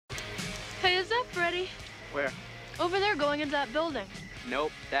Freddie? Where? Over there, going into that building.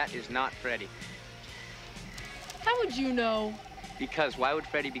 Nope, that is not Freddie. How would you know? Because why would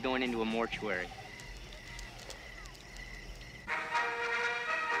Freddie be going into a mortuary?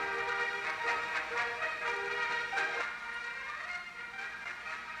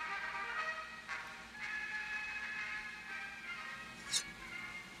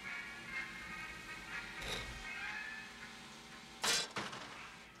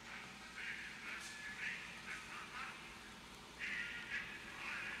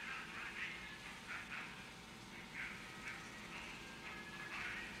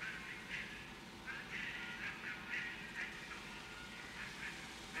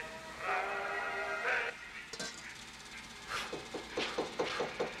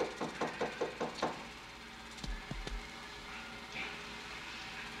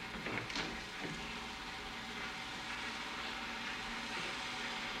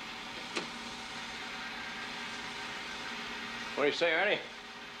 What do you say, Ernie?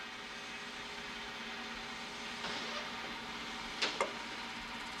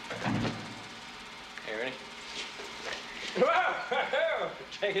 Hey, Ernie.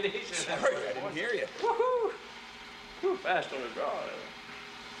 Take it easy. Sorry, I didn't hear you. Woohoo! Too fast on the draw.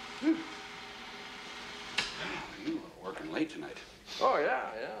 You were working late tonight. Oh, yeah,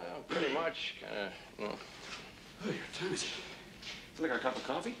 pretty much. Oh, you're tiny. Would you like a cup of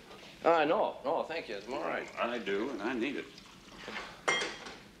coffee? No, thank you. I'm all right. I do, and I need it.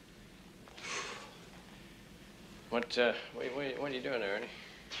 What are you doing there, Ernie?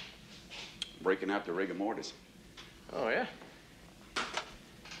 Breaking out the rigor mortis. Oh, yeah? Come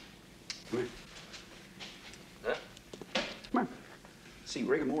here. Huh? Come here. See,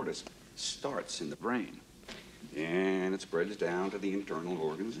 rigor mortis starts in the brain, and it spreads down to the internal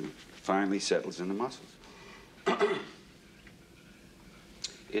organs and finally settles in the muscles.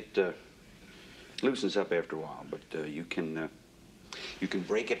 It loosens up after a while, but you can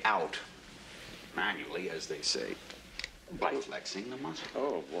break it out manually, as they say, by flexing the muscle.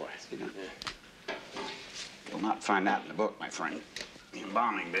 Oh, boy. You know? Yeah. You'll not find that in the book, my friend. The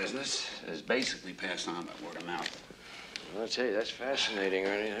embalming business is basically passed on by word of mouth. Well, I'll tell you, that's fascinating,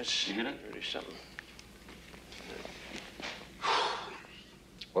 Ernie. That's You get it? really something.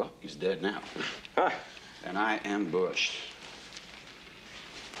 Well, he's dead now. Huh. And I am bushed.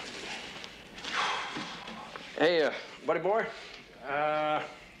 Hey, buddy boy.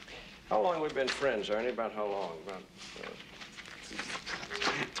 How long have we been friends, Ernie? About how long? About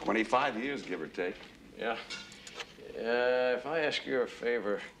 25 years, give or take. Yeah. If I ask you a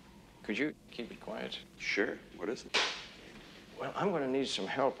favor, could you keep it quiet? Sure. What is it? Well, I'm going to need some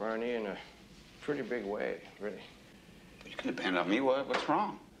help, Ernie, in a pretty big way, really. You can depend on me. What's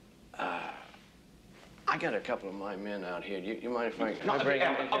wrong? I got a couple of my men out here. You mind if I No, bring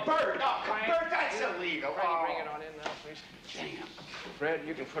a bird! No, a bird, that's illegal. Bring it on in now, please. Damn. Fred,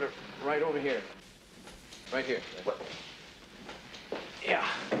 you can put it right over here. Right here. What? Yeah.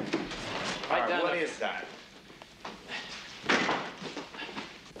 Right down What the- is that?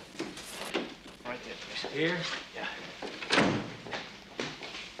 Right there, please. Here? Yeah.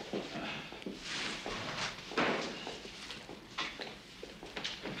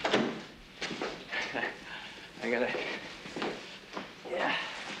 I gotta... Yeah.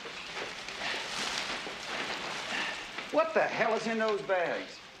 What the hell is in those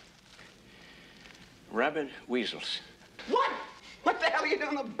bags? Rabid weasels. What? What the hell are you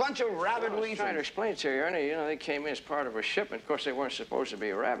doing? A bunch of rabid I was weasels? trying to explain to you, Ernie. You know, they came in as part of a shipment. Of course, they weren't supposed to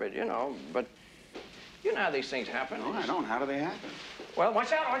be rabid, you know, but you know how these things happen. No, I don't. How do they happen? Well,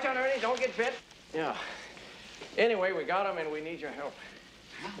 watch out, Ernie. Don't get bit. Yeah. Anyway, we got them, and we need your help.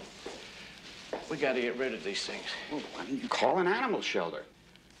 How? We got to get rid of these things. Well, why don't you call an animal shelter?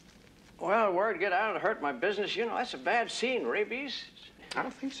 Well, word get out and hurt my business. You know, that's a bad scene, rabies. I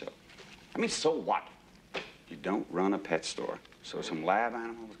don't think so. I mean, so what? You don't run a pet store. So some lab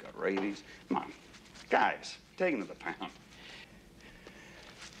animals got rabies. Come on. Guys, take them to the pound.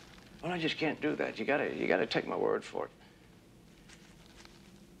 Well, I just can't do that. You gotta take my word for it.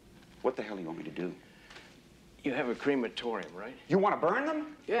 What the hell do you want me to do? You have a crematorium, right? You want to burn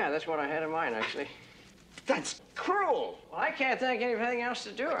them? Yeah, that's what I had in mind, actually. That's cruel. Well, I can't think of anything else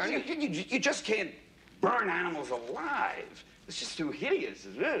to do, Ernie. You just can't burn animals alive. It's just too hideous.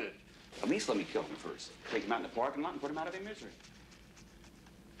 Ugh. At least let me kill them first. Take them out in the parking lot and put them out of their misery.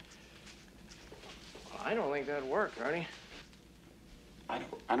 Well, I don't think that'd work, Ernie. I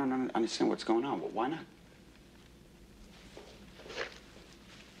don't understand what's going on. Well, why not?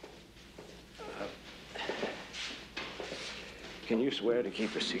 Can you swear to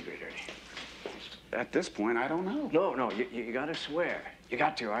keep a secret, Ernie? At this point, I don't know. No, you gotta swear. You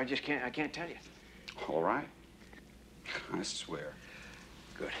got to. I can't tell you. All right. I swear.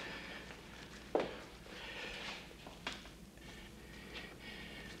 Good.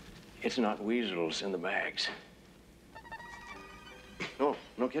 It's not weasels in the bags. No,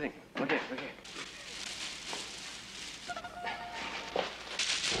 no kidding. Look at it, look at it.